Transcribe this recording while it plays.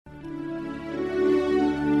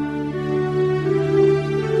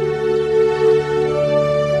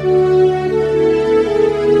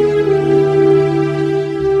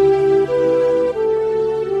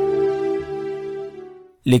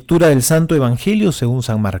Lectura del Santo Evangelio según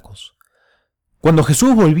San Marcos. Cuando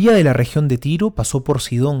Jesús volvía de la región de Tiro, pasó por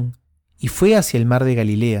Sidón y fue hacia el mar de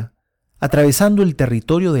Galilea, atravesando el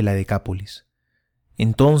territorio de la Decápolis.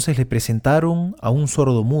 Entonces le presentaron a un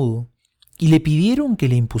sordo mudo y le pidieron que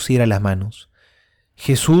le impusiera las manos.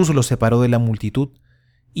 Jesús lo separó de la multitud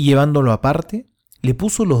y, llevándolo aparte, le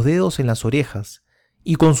puso los dedos en las orejas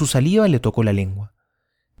y con su saliva le tocó la lengua.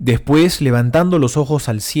 Después, levantando los ojos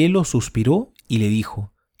al cielo, suspiró y le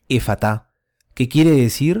dijo: Efatá, que quiere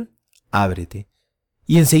decir ábrete.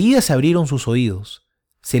 Y enseguida se abrieron sus oídos,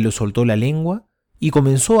 se le soltó la lengua y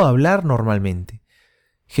comenzó a hablar normalmente.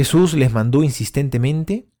 Jesús les mandó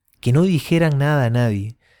insistentemente que no dijeran nada a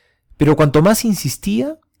nadie, pero cuanto más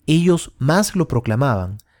insistía, ellos más lo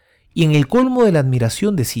proclamaban, y en el colmo de la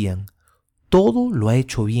admiración decían: todo lo ha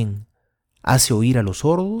hecho bien, hace oír a los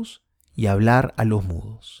sordos y hablar a los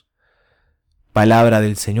mudos. Palabra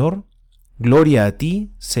del Señor. Gloria a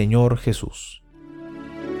ti, Señor Jesús.